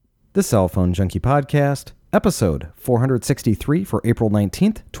The Cell Phone Junkie Podcast, episode 463 for April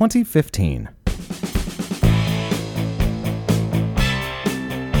 19th, 2015.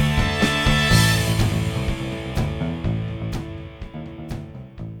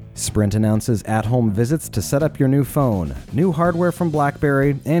 Sprint announces at-home visits to set up your new phone. New hardware from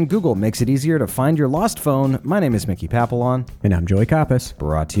BlackBerry, and Google makes it easier to find your lost phone. My name is Mickey Papillon. And I'm Joey Koppas.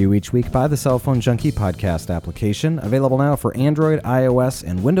 Brought to you each week by the Cell Phone Junkie podcast application, available now for Android, iOS,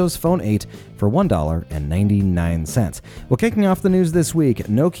 and Windows Phone 8 for $1.99. Well, kicking off the news this week,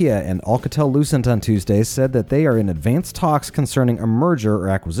 Nokia and Alcatel-Lucent on Tuesday said that they are in advanced talks concerning a merger or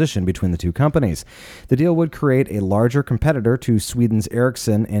acquisition between the two companies. The deal would create a larger competitor to Sweden's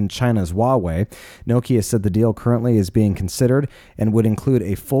Ericsson and China's Huawei. Nokia said the deal currently is being considered and would include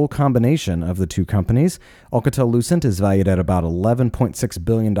a full combination of the two companies. Alcatel-Lucent is valued at about $11.6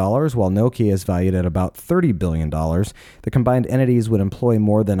 billion, while Nokia is valued at about $30 billion. The combined entities would employ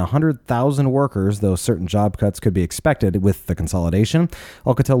more than 100,000 workers, though certain job cuts could be expected with the consolidation.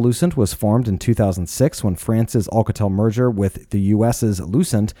 Alcatel-Lucent was formed in 2006 when France's Alcatel merger with the US's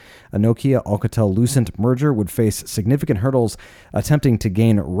Lucent. A Nokia-Alcatel-Lucent merger would face significant hurdles attempting to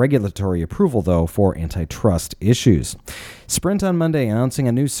gain regulatory approval, though, for antitrust issues. Sprint on Monday announcing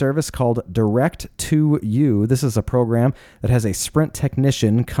a new service called Direct to You. This is a program that has a Sprint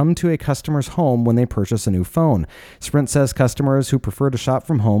technician come to a customer's home when they purchase a new phone. Sprint says customers who prefer to shop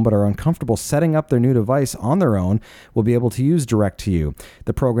from home but are uncomfortable setting up their new device on their own will be able to use Direct to You.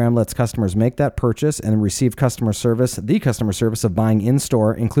 The program lets customers make that purchase and receive the customer service of buying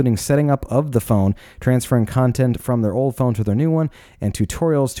in-store, including setting up of the phone, transferring content from their old phone to their new one, and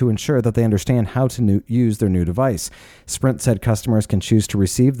tutorials to ensure that they understand how to use their new device. Sprint said customers can choose to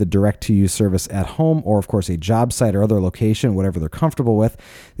receive the direct-to-you service at home or, of course, a job site or other location, whatever they're comfortable with.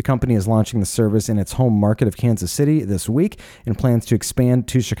 The company is launching the service in its home market of Kansas City this week and plans to expand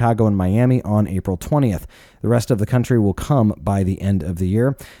to Chicago and Miami on April 20th. The rest of the country will come by the end of the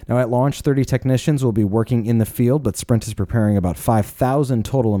year. Now, at launch, 30 technicians will be working in the field, but Sprint is preparing about 5,000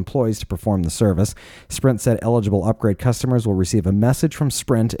 total employees to perform the service. Sprint said eligible upgrade customers will receive a message from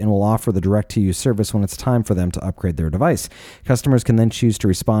Sprint and will offer the direct-to-you service when it's time for them to upgrade their device. Customers can then choose to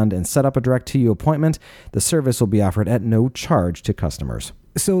respond and set up a direct-to-you appointment. The service will be offered at no charge to customers.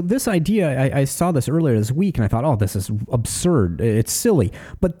 So this idea, I saw this earlier this week, and I thought, oh, this is absurd. It's silly.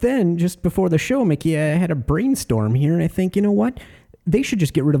 But then, just before the show, Mickey, I had a brainstorm here, and I think, you know what? They should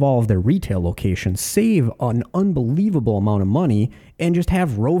just get rid of all of their retail locations, save an unbelievable amount of money, and just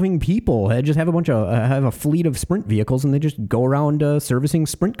have roving people. Just have have a fleet of Sprint vehicles, and they just go around servicing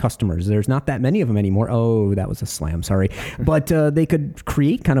Sprint customers. There's not that many of them anymore. Oh, that was a slam, sorry. But they could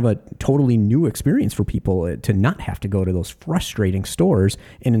create kind of a totally new experience for people to not have to go to those frustrating stores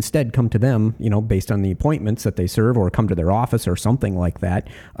and instead come to them, based on the appointments that they serve, or come to their office or something like that.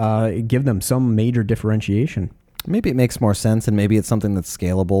 Give them some major differentiation. Maybe it makes more sense, and maybe it's something that's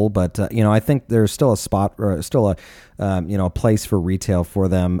scalable. But I think there's still a spot, or still a place for retail for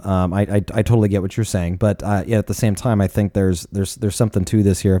them. I totally get what you're saying, but yet at the same time, I think there's something to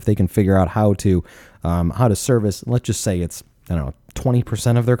this here. If they can figure out how to service, let's just say it's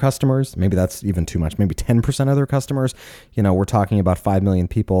 20% of their customers. Maybe that's even too much. Maybe 10% of their customers. We're talking about 5 million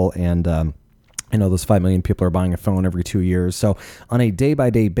people, and those 5 million people are buying a phone every 2 years. So on a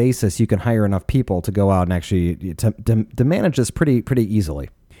day-by-day basis, you can hire enough people to go out and actually to manage this pretty easily.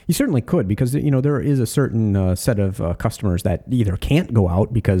 You certainly could, because there is a certain set of customers that either can't go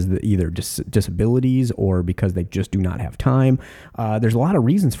out because of either disabilities or because they just do not have time. There's a lot of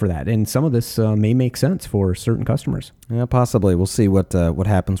reasons for that, and some of this may make sense for certain customers. Yeah, possibly. We'll see what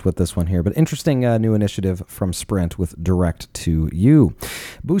happens with this one here. But interesting new initiative from Sprint with Direct to You.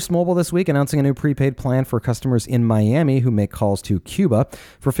 Boost Mobile this week announcing a new prepaid plan for customers in Miami who make calls to Cuba.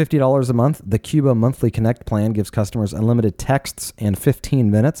 For $50 a month, the Cuba Monthly Connect plan gives customers unlimited texts and 15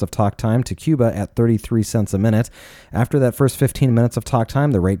 minutes of talk time to Cuba at 33 cents a minute. After that first 15 minutes of talk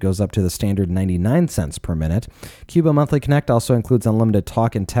time, the rate goes up to the standard 99 cents per minute. Cuba Monthly Connect also includes unlimited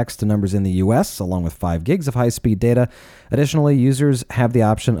talk and text to numbers in the U.S., along with 5 gigs of high-speed data. Additionally, users have the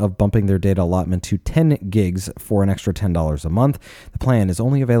option of bumping their data allotment to 10 gigs for an extra $10 a month. The plan is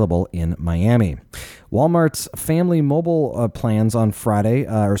only available in Miami. Walmart's Family Mobile plans on Friday,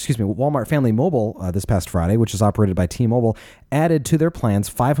 Walmart Family Mobile this past Friday, which is operated by T-Mobile, added to their plans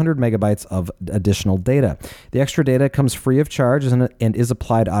 500 megabytes of additional data. The extra data comes free of charge and is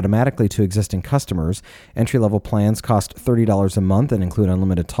applied automatically to existing customers. Entry-level plans cost $30 a month and include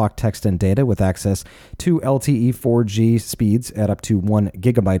unlimited talk, text, and data with access to LTE 4G speeds at up to 1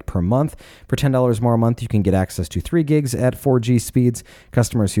 gigabyte per month. For $10 more a month, you can get access to 3 gigs at 4G speeds.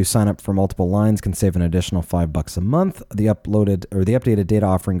 Customers who sign up for multiple lines can save an additional $5 a month. The updated data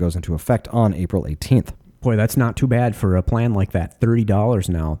offering goes into effect on April 18th. Boy, that's not too bad for a plan like that. $30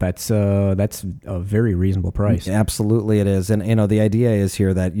 now. That's a very reasonable price. Absolutely, it is. And the idea is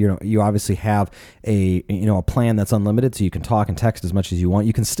here that you obviously have a plan that's unlimited, so you can talk and text as much as you want.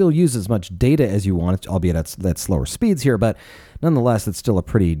 You can still use as much data as you want, albeit at slower speeds here, but nonetheless, it's still a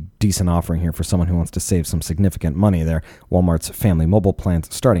pretty decent offering here for someone who wants to save some significant money there. Walmart's family mobile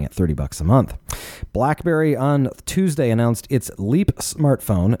plans starting at $30 a month. BlackBerry on Tuesday announced its Leap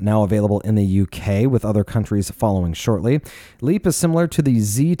smartphone, now available in the UK, with other countries following shortly. Leap is similar to the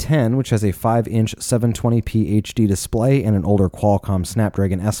Z10, which has a 5-inch 720p HD display and an older Qualcomm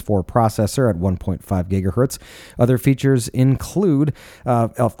Snapdragon S4 processor at 1.5 gigahertz. Other features include,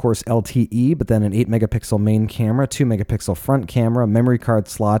 of course, LTE, but then an 8-megapixel main camera, 2-megapixel front camera, memory card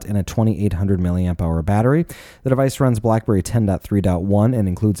slot, and a 2800 milliamp hour battery. The device runs BlackBerry 10.3.1 and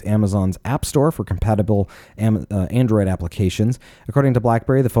includes Amazon's App Store for compatible Android applications. According to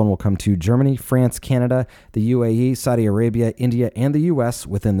BlackBerry, the phone will come to Germany, France, Canada, the UAE, Saudi Arabia, India, and the US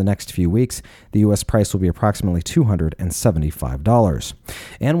within the next few weeks. The US price will be approximately $275.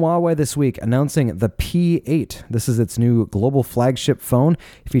 And Huawei this week announcing the P8. This is its new global flagship phone.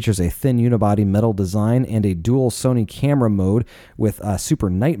 It features a thin unibody metal design and a dual Sony camera mode with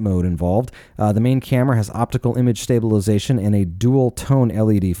super night mode involved. The main camera has optical image stabilization and a dual tone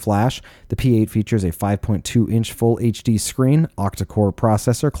LED flash. The P8 features a 5.2-inch full HD screen, octa-core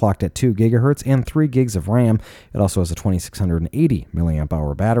processor clocked at 2 gigahertz, and 3 gigs of RAM. It also has a 2680 milliamp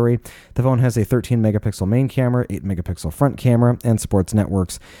hour battery. The phone has a 13-megapixel main camera, 8-megapixel front camera, and supports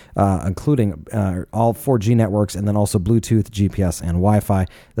networks, including all 4G networks, and then also Bluetooth, GPS, and Wi-Fi.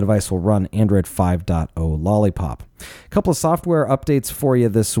 The device will run Android 5.0 Lollipop. A couple of software updates for you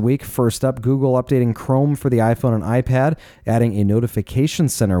this week. First up, Google updating Chrome for the iPhone and iPad, adding a notification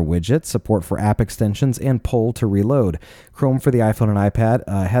center widget, support for app extensions, and pull to reload. Chrome for the iPhone and iPad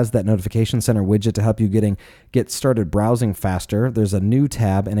has that notification center widget to help you get started browsing faster. There's a new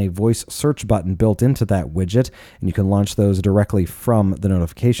tab and a voice search button built into that widget, and you can launch those directly from the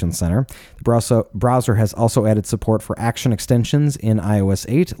notification center. The browser has also added support for action extensions in iOS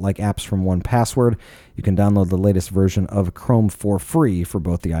 8, like apps from 1Password. You can download the latest version of Chrome for free for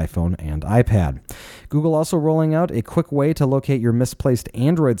both the iPhone and iPad. Google also rolling out a quick way to locate your misplaced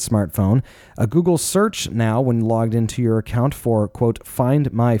Android smartphone. A Google search now, when logged into your account for, quote,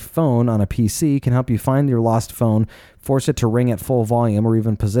 Find My Phone on a PC, can help you find your lost phone, force it to ring at full volume, or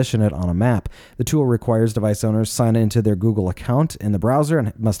even position it on a map. The tool requires device owners sign into their Google account in the browser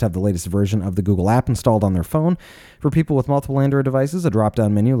and must have the latest version of the Google app installed on their phone. For people with multiple Android devices, a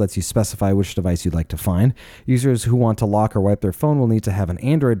drop-down menu lets you specify which device you'd like to find. Users who want to lock or wipe their phone will need to have an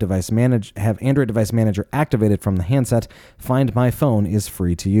Android device manager activated from the handset. Find My Phone is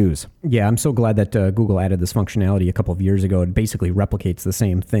free to use. Yeah, I'm so glad that Google added this functionality a couple of years ago. It basically replicates the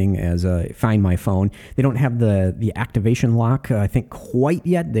same thing as Find My Phone. They don't have the activation lock, I think, quite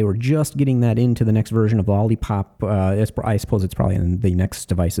yet. They were just getting that into the next version of Lollipop. I suppose it's probably in the next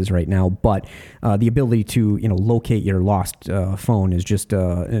devices right now. But the ability to locate your lost phone is just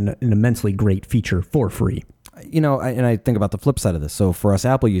an immensely great feature for free. And I think about the flip side of this. So for us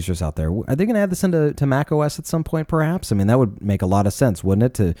Apple users out there, are they going to add this into Mac OS at some point, perhaps? I mean, that would make a lot of sense, wouldn't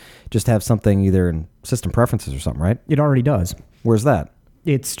it, to just have something either in system preferences or something, right? It already does. Where's that?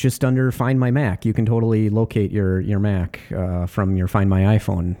 It's just under Find My Mac. You can totally locate your Mac from your Find My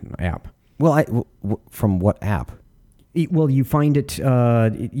iPhone app. Well, from what app? Well, you find it,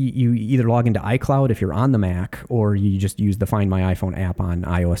 you either log into iCloud if you're on the Mac, or you just use the Find My iPhone app on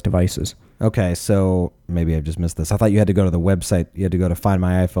iOS devices. Okay, so maybe I just missed this. I thought you had to go to the website. You had to go to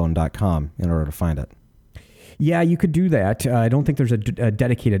findmyiphone.com in order to find it. Yeah, you could do that. I don't think there's a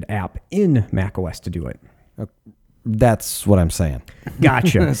dedicated app in macOS to do it. That's what I'm saying.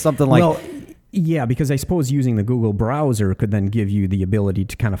 Gotcha. Something like... Well, yeah, because I suppose using the Google browser could then give you the ability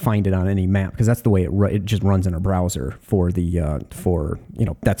to kind of find it on any map, because that's the way it just runs in a browser for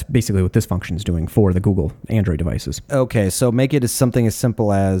that's basically what this function is doing for the Google Android devices. Okay, so make it as something as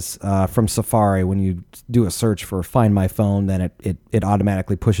simple as from Safari, when you do a search for Find My Phone, then it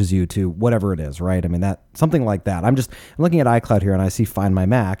automatically pushes you to whatever it is, right? I mean, something like that. I'm looking at iCloud here, and I see Find My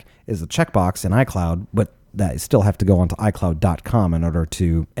Mac is a checkbox in iCloud, but that still have to go onto iCloud.com in order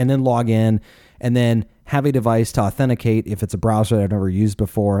to, and then log in, and then have a device to authenticate if it's a browser that I've never used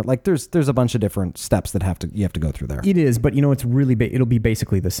before. Like there's a bunch of different steps that you have to go through there. It is, but it's really it'll be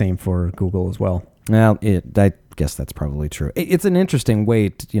basically the same for Google as well. Well, I guess that's probably true. It's an interesting way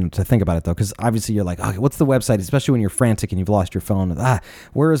to think about it, though, because obviously you're like, okay, what's the website? Especially when you're frantic and you've lost your phone.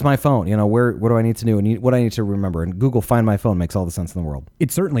 Where is my phone? What do I need to do and what I need to remember? And Google Find My Phone makes all the sense in the world.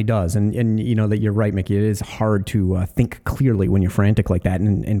 It certainly does, and that you're right, Mickey. It is hard to think clearly when you're frantic like that,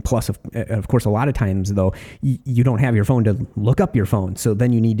 and plus, of course, a lot of times though, you don't have your phone to look up your phone, so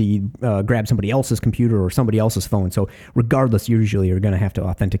then you need to grab somebody else's computer or somebody else's phone. So regardless, usually you're going to have to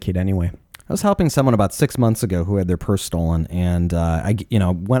authenticate anyway. I was helping someone about 6 months ago who had their purse stolen, and I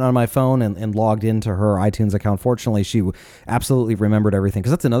went on my phone and logged into her iTunes account. Fortunately, she absolutely remembered everything,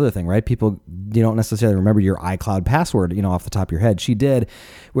 because that's another thing, right? People, you don't necessarily remember your iCloud password, off the top of your head. She did.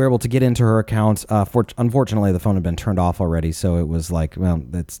 We were able to get into her account. Unfortunately, the phone had been turned off already, so it was like, well,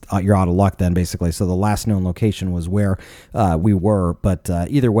 you're out of luck then, basically. So the last known location was where we were, but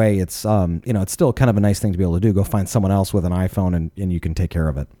either way, it's it's still kind of a nice thing to be able to do. Go find someone else with an iPhone, and you can take care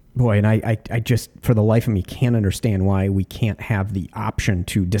of it. Boy, and I just, for the life of me, can't understand why we can't have the option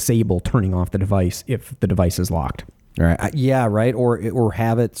to disable turning off the device if the device is locked. All right. Yeah, right. Or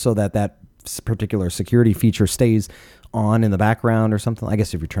have it so that particular security feature stays on in the background or something. I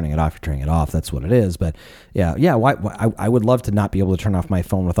guess if you're turning it off, you're turning it off. That's what it is. But yeah. Why I would love to not be able to turn off my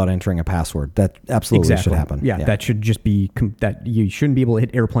phone without entering a password. That absolutely should happen. Yeah, that should just be that you shouldn't be able to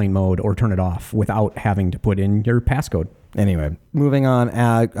hit airplane mode or turn it off without having to put in your passcode. Anyway, moving on.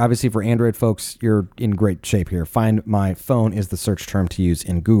 Obviously, for Android folks, you're in great shape here. Find My Phone is the search term to use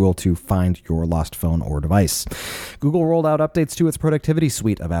in Google to find your lost phone or device. Google rolled out updates to its productivity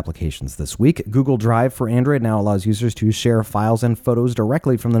suite of applications this week. Google Drive for Android now allows users to share files and photos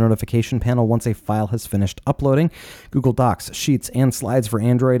directly from the notification panel once a file has finished uploading. Google Docs, Sheets, and Slides for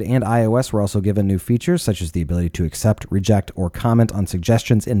Android and iOS were also given new features, such as the ability to accept, reject, or comment on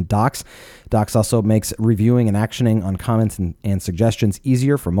suggestions in Docs. Docs also makes reviewing and actioning on comments and suggestions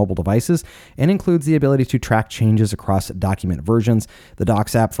easier for mobile devices, and includes the ability to track changes across document versions. The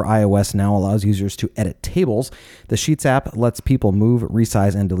Docs app for iOS now allows users to edit tables. The Sheets app lets people move,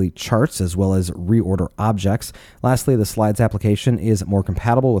 resize, and delete charts, as well as reorder objects. Lastly, the Slides application is more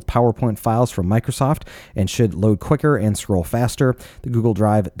compatible with PowerPoint files from Microsoft and should load quicker and scroll faster. The Google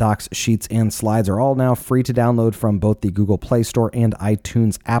Drive, Docs, Sheets, and Slides are all now free to download from both the Google Play Store and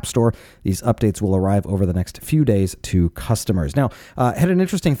iTunes App Store. These updates will arrive over the next few days to customers. Now, had an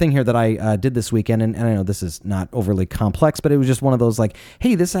interesting thing here that I did this weekend, and I know this is not overly complex, but it was just one of those like,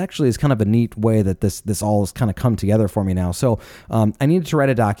 hey, this actually is kind of a neat way that this all has kind of come together for me now. So I needed to write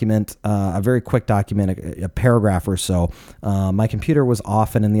a document, a very quick document, a paragraph or so. My computer was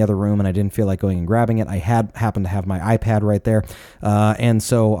off and in the other room, and I didn't feel like going and grabbing it. I happened to have my iPad right there, and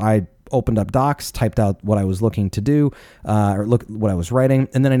so I opened up Docs, typed out what I was looking to do, or look what I was writing,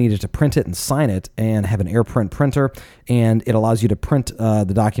 and then I needed to print it and sign it, and have an AirPrint printer, and it allows you to print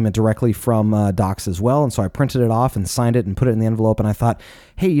the document directly from Docs as well. And so I printed it off and signed it and put it in the envelope, and I thought,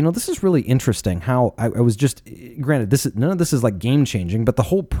 hey, this is really interesting how I was just, granted, none of this is like game changing, but the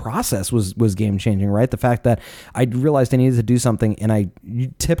whole process was game changing, right? The fact that I realized I needed to do something, and I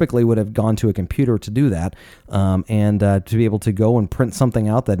typically would have gone to a computer to do that, and to be able to go and print something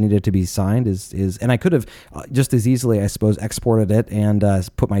out that needed to be signed is and I could have just as easily, I suppose, exported it and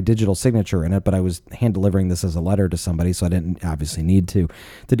put my digital signature in it, but I was hand delivering this as a letter to somebody, so I didn't obviously need to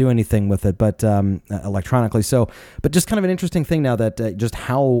do anything with it, but electronically. So, but just kind of an interesting thing now that just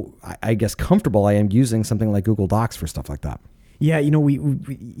how I guess comfortable I am using something like Google Docs for stuff like that. Yeah, we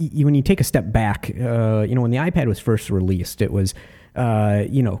when you take a step back, when the iPad was first released, it was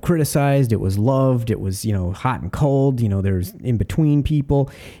criticized, it was loved, it was, hot and cold, there's in between people.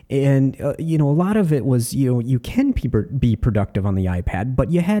 And, a lot of it was, you can be productive on the iPad, but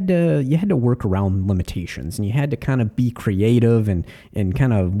you had to work around limitations, and you had to kind of be creative and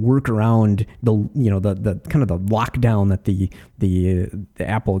kind of work around the kind of the lockdown that the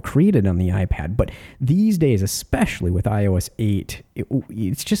Apple created on the iPad. But these days, especially with iOS 8,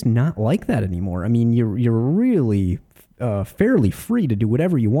 it's just not like that anymore. I mean, you're really fairly free to do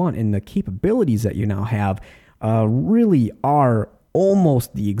whatever you want, and the capabilities that you now have really are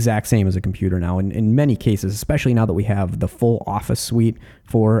almost the exact same as a computer now in many cases, especially now that we have the full Office suite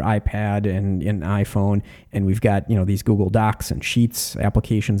for iPad and iPhone, and we've got these Google Docs and Sheets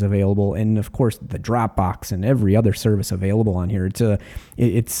applications available, and of course the Dropbox and every other service available on here.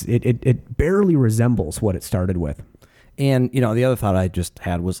 It barely resembles what it started with. And, the other thought I just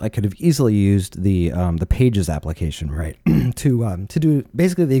had was I could have easily used the Pages application, right, to do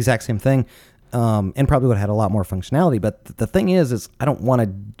basically the exact same thing. and probably would have had a lot more functionality. But the thing is I don't want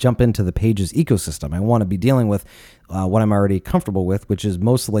to jump into the Pages ecosystem. I want to be dealing with what I'm already comfortable with, which is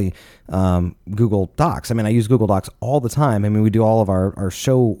mostly Google Docs. I mean, I use Google Docs all the time. I mean, we do all of our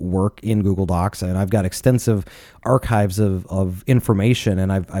show work in Google Docs, and I've got extensive archives of information,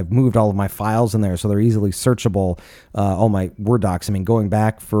 and I've moved all of my files in there, so they're easily searchable, all my Word docs. I mean, going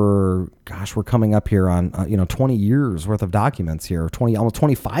back for, gosh, we're coming up here on 20 years worth of documents here, almost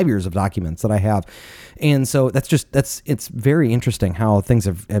 25 years of documents that I have. And so it's very interesting how things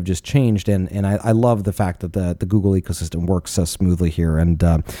have just changed, and I love the fact that the Google ecosystem works so smoothly here. And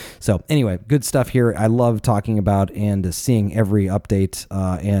so anyway, good stuff here. I love talking about and seeing every update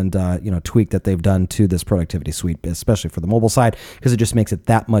and tweak that they've done to this productivity suite, especially for the mobile side, because it just makes it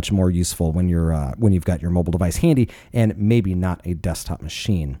that much more useful when you've got your mobile device handy and maybe not a desktop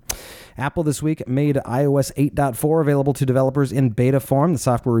machine. Apple this week made iOS 8.4 available to developers in beta form. The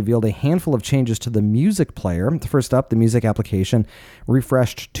software revealed a handful of changes to the music player. First up, the music application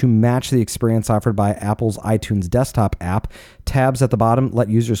refreshed to match the experience offered by Apple's iTunes desktop app. Tabs at the bottom let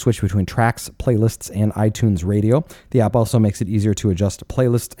users switch between tracks, playlists, and iTunes Radio. The app also makes it easier to adjust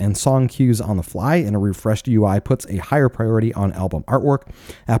playlists and song queues on the fly, and a refreshed UI puts a higher priority on album artwork.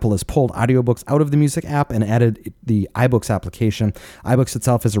 Apple has pulled audiobooks out of the music app and added the iBooks application. iBooks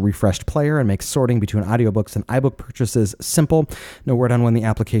itself is a refreshed player and makes sorting between audiobooks and iBook purchases simple. No word on when the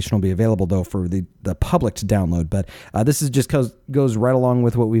application will be available, though, for the public to download. But this is just goes right along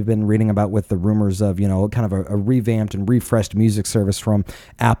with what we've been reading about with the rumors of, kind of a revamped and refreshed music service from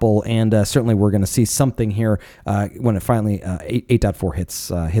Apple. And certainly we're going to see something here when it finally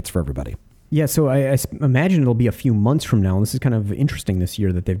 8.4 hits for everybody. Yeah, so I imagine it'll be a few months from now. And this is kind of interesting this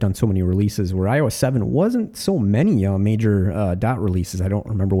year that they've done so many releases, where iOS 7 wasn't so many major dot releases. I don't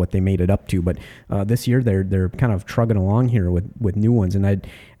remember what they made it up to, but this year they're kind of trugging along here with new ones. And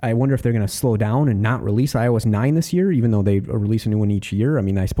I wonder if they're going to slow down and not release iOS 9 this year, even though they release a new one each year. I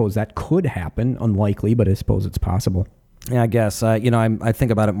mean, I suppose that could happen. Unlikely, but I suppose it's possible. Yeah, I guess. I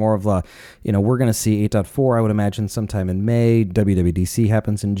think about it more of we're going to see 8.4, I would imagine, sometime in May. WWDC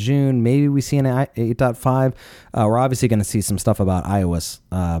happens in June. Maybe we see an 8.5. We're obviously going to see some stuff about iOS.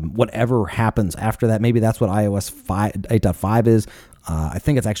 Whatever happens after that, maybe that's what iOS 8.5 is. I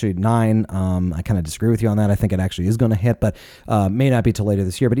think it's actually 9. I kind of disagree with you on that. I think it actually is going to hit, but may not be till later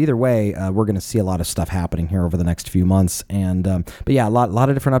this year. But either way, we're going to see a lot of stuff happening here over the next few months. And but yeah, a lot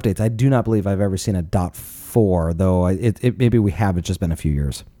of different updates. I do not believe I've ever seen a .4, though. It maybe we have. It's just been a few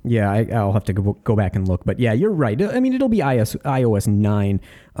years. Yeah, I'll have to go back and look. But yeah, you're right. I mean, it'll be iOS 9.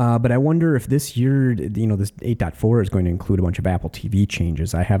 But I wonder if this year, this 8.4 is going to include a bunch of Apple TV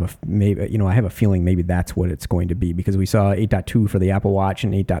changes. I have a feeling maybe that's what it's going to be, because we saw 8.2 for the Apple Watch,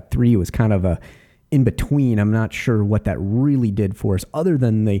 and 8.3 was kind of a in between. I'm not sure what that really did for us, other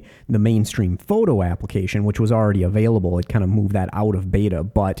than the mainstream photo application, which was already available. It kind of moved that out of beta,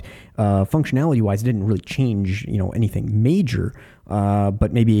 but functionality-wise, it didn't really change anything major.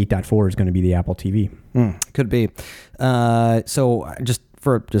 But maybe 8.4 is going to be the Apple TV. Could be. So just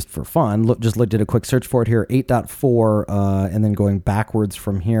for fun, did a quick search for it here. 8.4, and then going backwards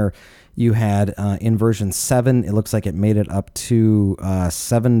from here, you had in version 7, it looks like it made it up to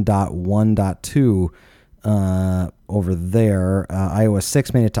 7.1.2 over there. iOS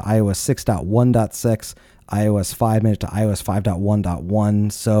 6 made it to iOS 6.1.6. iOS 5 made it to iOS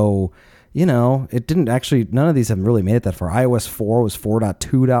 5.1.1. So, it didn't actually, none of these have really made it that far. iOS 4 was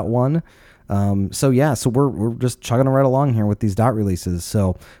 4.2.1. So we're just chugging right along here with these dot releases.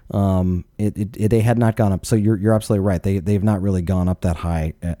 So they had not gone up. So you're absolutely right. They've not really gone up that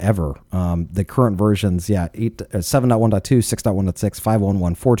high ever. The current versions, 7.1.2, 6.1.6,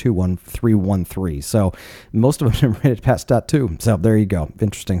 5.1.1, 4.2.1, 3.1.3. So most of them are rated past .2. So there you go.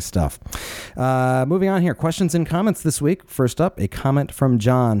 Interesting stuff. Moving on here. Questions and comments this week. First up, a comment from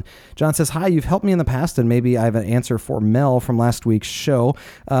John. John says, "Hi, you've helped me in the past, and maybe I have an answer for Mel from last week's show.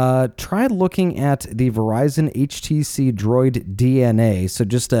 Try looking at the Verizon HTC Droid DNA." So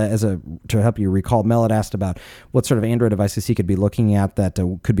just to help you recall, Mel had asked about what sort of Android devices he could be looking at that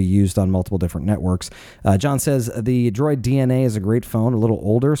could be used on multiple different networks. John says the Droid DNA is a great phone, a little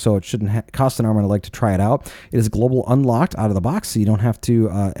older, so it shouldn't cost an arm and a leg to try it out. It is global unlocked out of the box, so you don't have to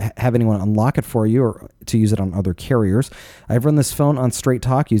have anyone unlock it for you or to use it on other carriers. I've run this phone on Straight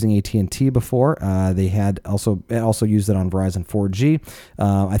Talk using AT&T before. They had also used it on Verizon 4G.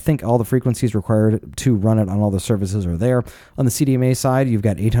 I think all the frequencies required to run it on all the services are there. On the CDMA side, you've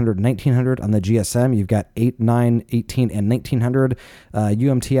got 800 and 1900 1800 on the GSM. You've got 8, 9, 18, and 1900.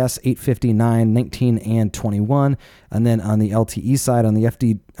 UMTS 859, 19, and 21. And then on the LTE side, on the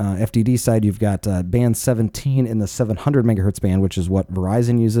FDD side, you've got band 17 in the 700 megahertz band, which is what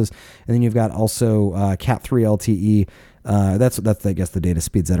Verizon uses. And then you've got also Cat 3 LTE. That's I guess the data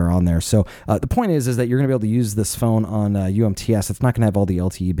speeds that are on there. So the point is that you're going to be able to use this phone on UMTS. It's not going to have all the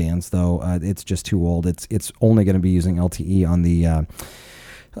LTE bands though. It's just too old. It's only going to be using LTE on the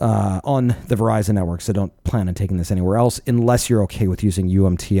Verizon network, so don't plan on taking this anywhere else unless you're okay with using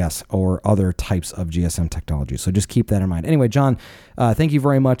UMTS or other types of GSM technology. So just keep that in mind. Anyway, John, thank you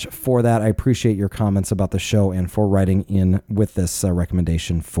very much for that. I appreciate your comments about the show and for writing in with this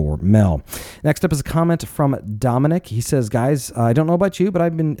recommendation for Mel. Next up is a comment from Dominic. He says, guys, I don't know about you, but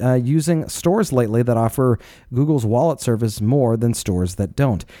I've been using stores lately that offer Google's wallet service more than stores that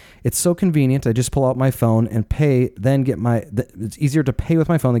don't. It's so convenient. I just pull out my phone and pay, then get it's easier to pay with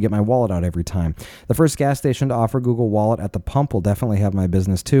my phone than get my wallet out every time. The first gas station to offer Google Wallet at the pump will definitely have my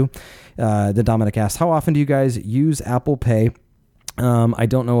business too. The Dominic asks, how often do you guys use Apple Pay? I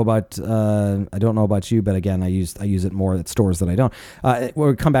don't know about you, but again, I use it more at stores than I don't.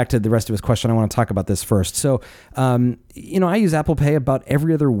 We'll come back to the rest of his question. I want to talk about this first. So, I use Apple Pay about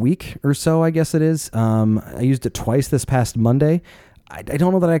every other week or so, I guess it is. I used it twice this past Monday. I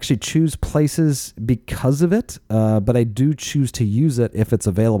don't know that I actually choose places because of it, but I do choose to use it if it's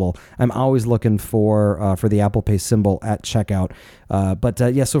available. I'm always looking for the Apple Pay symbol at checkout.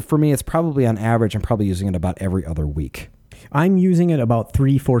 So for me, it's probably on average, I'm probably using it about every other week. I'm using it about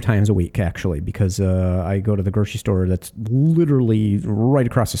 3-4 times a week, actually, because I go to the grocery store that's literally right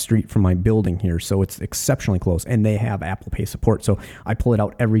across the street from my building here, so it's exceptionally close, and they have Apple Pay support, so I pull it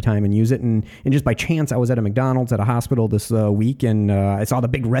out every time and use it, and just by chance, I was at a McDonald's at a hospital this week, and I saw the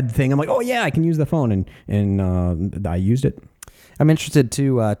big red thing. I'm like, oh yeah, I can use the phone, and I used it. I'm interested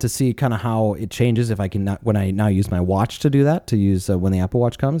to see kind of how it changes if I can when I now use my watch to do that, to use when the Apple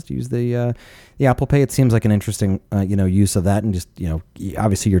Watch comes, to use the Apple Pay. It seems like an interesting use of that, and just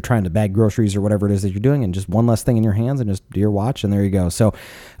obviously you're trying to bag groceries or whatever it is that you're doing, and just one less thing in your hands and just do your watch, and there you go. So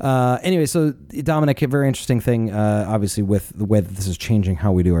anyway, so Dominic, a very interesting thing, obviously with the way that this is changing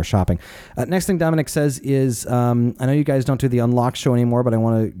how we do our shopping. Next thing Dominic says is, I know you guys don't do the Unlock show anymore, but I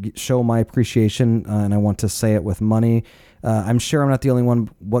want to show my appreciation, and I want to say it with money. I'm sure I'm not the only one.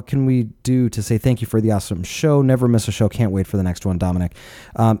 What can we do to say thank you for the awesome show? Never miss a show. Can't wait for the next one, Dominic.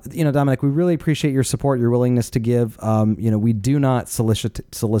 Dominic, we really appreciate your support, your willingness to give. We do not solicit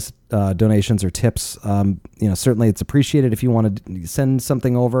donations or tips. Certainly it's appreciated if you want to send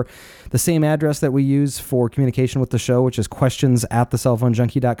something over. The same address that we use for communication with the show, which is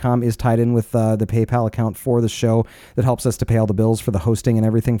questions@thecellphonejunkie.com, is tied in with the PayPal account for the show that helps us to pay all the bills for the hosting and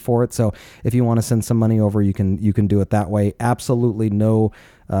everything for it. So if you want to send some money over, you can do it that way. Absolutely no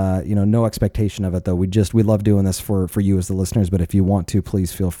expectation of it, though. We love doing this for you as the listeners, but if you want to,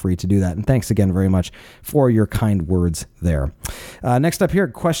 please feel free to do that. And thanks again very much for your kind words there. Next up here,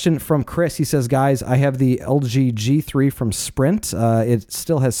 question from Chris. He says, guys, I have the LG G3 from Sprint. It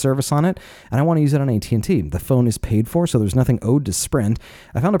still has service on it, and I want to use it on AT&T. The phone is paid for, so there's nothing owed to Sprint.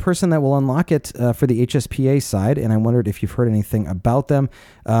 I found a person that will unlock it for the HSPA side, and I wondered if you've heard anything about them.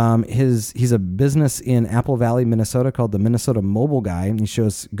 He's a business in Apple Valley, Minnesota, called the Minnesota Mobile Guy, and he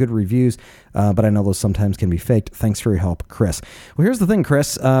shows good reviews, but I know those sometimes can be faked. Thanks for your help, Chris. Well, here's the thing,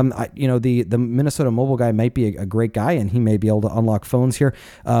 Chris. The Minnesota Mobile Guy might be a great guy, and he may be able to unlock phones here.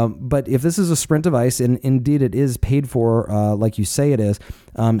 But if this is a Sprint device, and indeed it is paid for, like you say it is,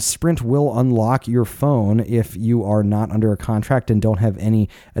 Sprint will unlock your phone if you are not under a contract and don't have any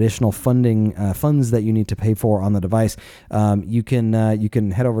additional funds that you need to pay for on the device. You can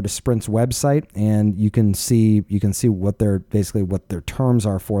head over to Sprint's website, and you can see what their terms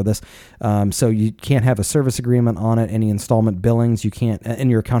are for this. So you can't have a service agreement on it, any installment billings. You can't, and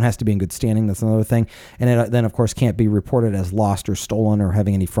your account has to be in good standing. That's another thing. And it then, of course, can't be reported as lost or stolen or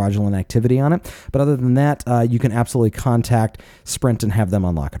having any fraudulent activity on it. But other than that, you can absolutely contact Sprint and have them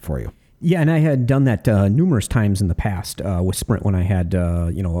unlock it for you. Yeah, and I had done that numerous times in the past with Sprint when I had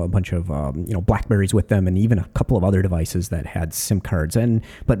a bunch of Blackberries with them, and even a couple of other devices that had SIM cards.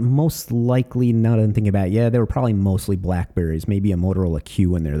 But most likely, now that I'm thinking about it, they were probably mostly Blackberries, maybe a Motorola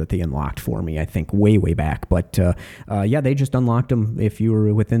Q in there that they unlocked for me, I think, way back. But they just unlocked them if you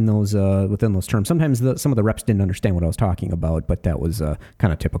were within those terms. Sometimes some of the reps didn't understand what I was talking about, but that was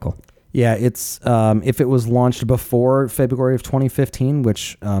kind of typical. Yeah, it's if it was launched before February of 2015,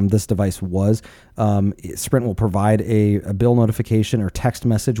 which this device was, Sprint will provide a bill notification or text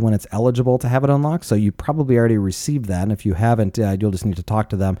message when it's eligible to have it unlocked. So you probably already received that. And if you haven't, you'll just need to talk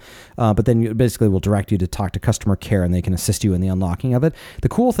to them. But then you basically will direct you to talk to customer care, and they can assist you in the unlocking of it. The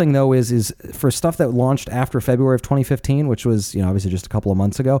cool thing, though, is for stuff that launched after February of 2015, which was, obviously just a couple of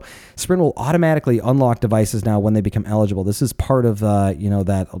months ago, Sprint will automatically unlock devices now when they become eligible. This is part of,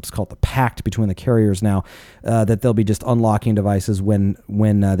 that, I'll just call it the pact between the carriers now, that they'll be just unlocking devices when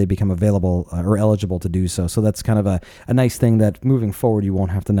they become available or eligible to do so. So that's kind of a nice thing that moving forward, you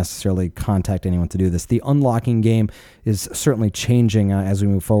won't have to necessarily contact anyone to do this. The unlocking game is certainly changing as we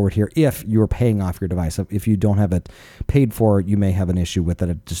move forward here. If you're paying off your device, if you don't have it paid for, you may have an issue with it.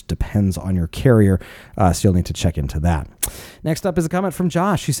 It just depends on your carrier. So you'll need to check into that. Next up is a comment from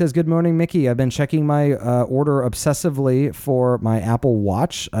Josh. He says, "Good morning, Mickey. I've been checking my order obsessively for my Apple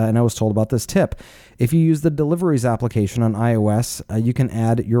Watch, and I was told about this tip. If you use the deliveries application on iOS, you can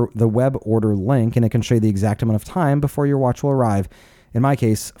add the web order link, and it can show you the exact amount of time before your watch will arrive. In my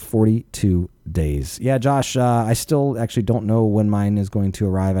case, 42 days. Yeah, Josh, I still actually don't know when mine is going to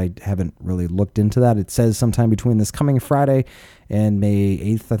arrive. I haven't really looked into that. It says sometime between this coming Friday and May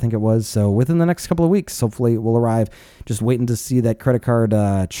 8th, I think it was. So within the next couple of weeks, hopefully it will arrive. Just waiting to see that credit card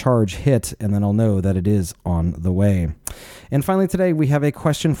charge hit, and then I'll know that it is on the way. And finally today, we have a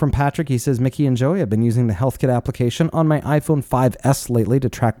question from Patrick. He says, "Mickey and Joey, I've been using the Health Kit application on my iPhone 5S lately to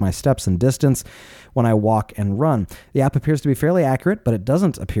track my steps and distance when I walk and run. The app appears to be fairly accurate, but it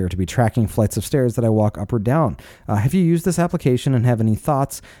doesn't appear to be tracking flights of stairs that I walk up or down. Have you used this application and have any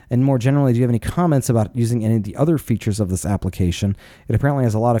thoughts? And more generally, do you have any comments about using any of the other features of this application? It apparently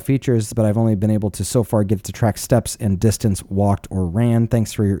has a lot of features, but I've only been able to so far get it to track steps and distance walked or ran.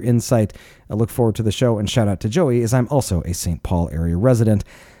 Thanks for your insight. I look forward to the show, and shout out to Joey, as I'm also a St. Paul area resident."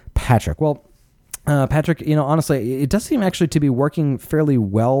 Patrick. Well, Patrick, honestly, it does seem actually to be working fairly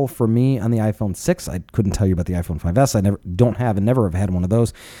well for me on the iPhone 6. I couldn't tell you about the iPhone 5S. I never have had one of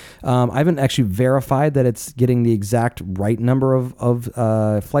those. I haven't actually verified that it's getting the exact right number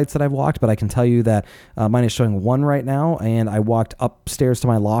of flights that I've walked, but I can tell you that mine is showing 1 right now, and I walked upstairs to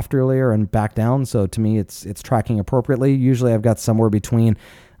my loft earlier and back down. So to me, it's tracking appropriately. Usually I've got somewhere between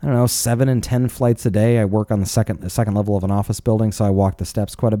 7 and 10 flights a day. I work on the second level of an office building, so I walk the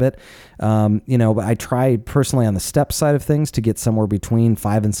steps quite a bit. But I try personally on the step side of things to get somewhere between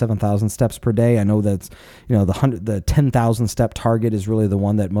 5,000 and 7,000 steps per day. I know that's, the 10,000 step target is really the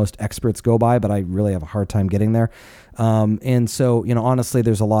one that most experts go by, but I really have a hard time getting there. And so, honestly,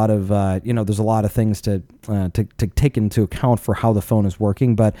 there's a lot of things to take into account for how the phone is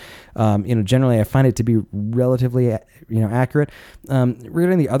working. But, generally I find it to be relatively, accurate.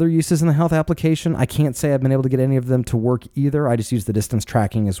 Regarding the other uses in the health application, I can't say I've been able to get any of them to work either. I just use the distance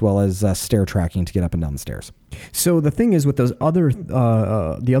tracking as well as stair tracking to get up and down the stairs. So the thing is with those other,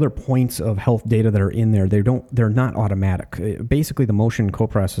 the other points of health data that are in there, they're not automatic. Basically, the motion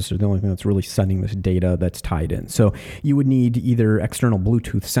coprocessor is the only thing that's really sending this data that's tied in. So you would need either external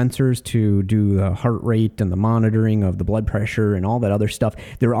Bluetooth sensors to do the heart rate and the monitoring of the blood pressure and all that other stuff.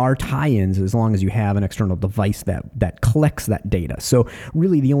 There are tie-ins as long as you have an external device that collects that data. So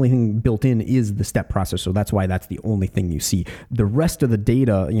really the only thing built in is the step processor. That's why that's the only thing you see. The rest of the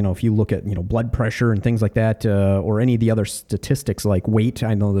data, if you look at, blood pressure and things like that, or any of the other statistics like weight,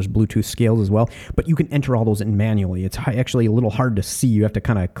 I know there's Bluetooth scales as well, but you can enter all those in manually. It's actually a little hard to see. You have to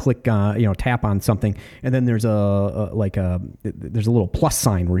kind of click on, tap on something, and then there's there's a little plus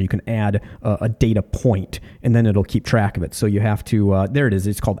sign where you can add a data point, and then it'll keep track of it. So you have to, there it is.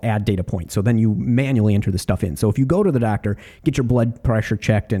 It's called add data point. So then you manually enter the stuff in. So if you go to the doctor, get your blood pressure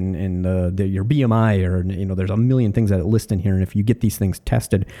checked and your BMI, or, there's a million things that it lists in here. And if you get these things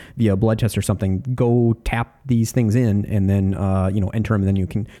tested via a blood test or something, go tap these things in and then, enter them, and then you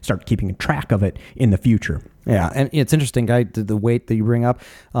can start keeping track of it in the future. Yeah, and it's interesting, Guy, the weight that you bring up.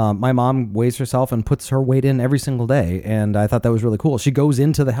 My mom weighs herself and puts her weight in every single day, and I thought that was really cool. She goes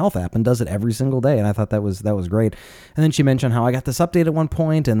into the health app and does it every single day, and I thought that was great. And then she mentioned how I got this update at one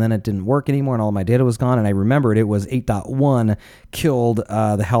point, and then it didn't work anymore, and all my data was gone, and I remembered it was 8.1 killed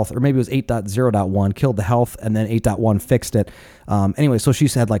the health, or maybe it was 8.0.1 killed the health, and then 8.1 fixed it. Anyway, so she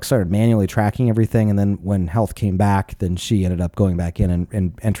said started manually tracking everything, and then when health came back, then she ended up going back in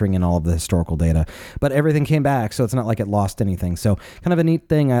and entering in all of the historical data. But everything came back, so it's not like it lost anything. So kind of a neat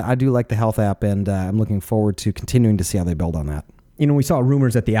thing. I do like the health app, and I'm looking forward to continuing to see how they build on that. We saw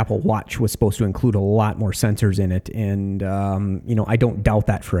rumors that the Apple Watch was supposed to include a lot more sensors in it, and, I don't doubt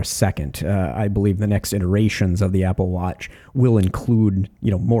that for a second. I believe the next iterations of the Apple Watch will include,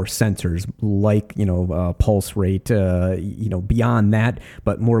 more sensors like, pulse rate, beyond that,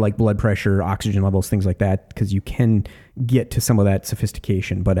 but more like blood pressure, oxygen levels, things like that, because you can get to some of that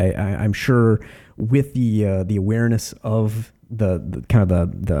sophistication. But I'm sure with the awareness of the kind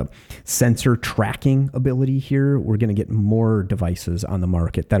of the sensor tracking ability here, we're going to get more devices on the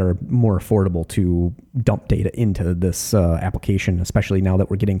market that are more affordable to dump data into this application, especially now that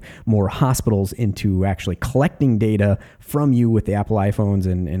we're getting more hospitals into actually collecting data from you with the Apple iPhones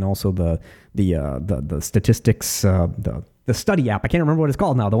and also the statistics, the study app. I can't remember what it's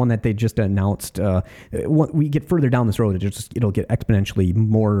called now. The one that they just announced. We get further down this road, it'll get exponentially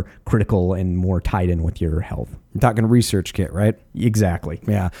more critical and more tied in with your health. You're talking research kit, right? Exactly.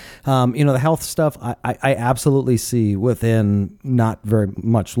 Yeah. The health stuff, I absolutely see within not very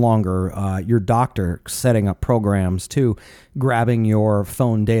much longer, your doctor setting up programs to grabbing your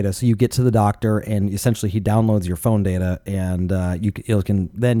phone data. So you get to the doctor and essentially he downloads your phone data and you can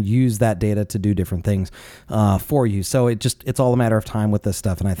then use that data to do different things for you. So it's all a matter of time with this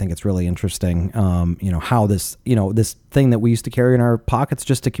stuff. And I think it's really interesting, how this thing that we used to carry in our pockets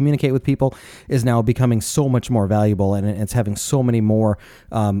just to communicate with people is now becoming so much more valuable, and it's having so many more,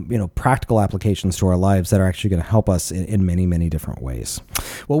 practical applications to our lives that are actually going to help us in many, many different ways.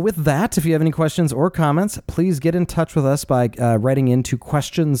 Well, with that, if you have any questions or comments, please get in touch with us by writing into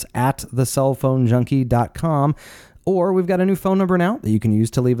questions@thecellphonejunkie.com. Or we've got a new phone number now that you can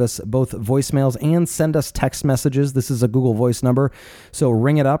use to leave us both voicemails and send us text messages. This is a Google Voice number, so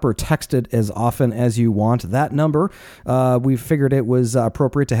ring it up or text it as often as you want. That number, we figured it was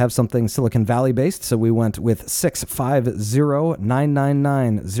appropriate to have something Silicon Valley based, so we went with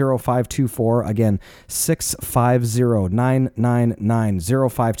 650-999-0524. Again,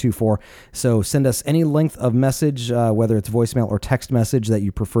 650-999-0524. So send us any length of message, whether it's voicemail or text message that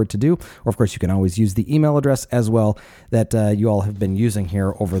you prefer to do. Or, of course, you can always use the email address as well that you all have been using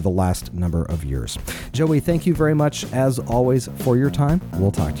here over the last number of years. Joey, thank you very much, as always, for your time.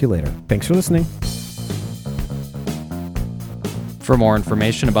 We'll talk to you later. Thanks for listening. For more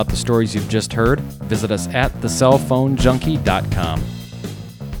information about the stories you've just heard, visit us at thecellphonejunkie.com.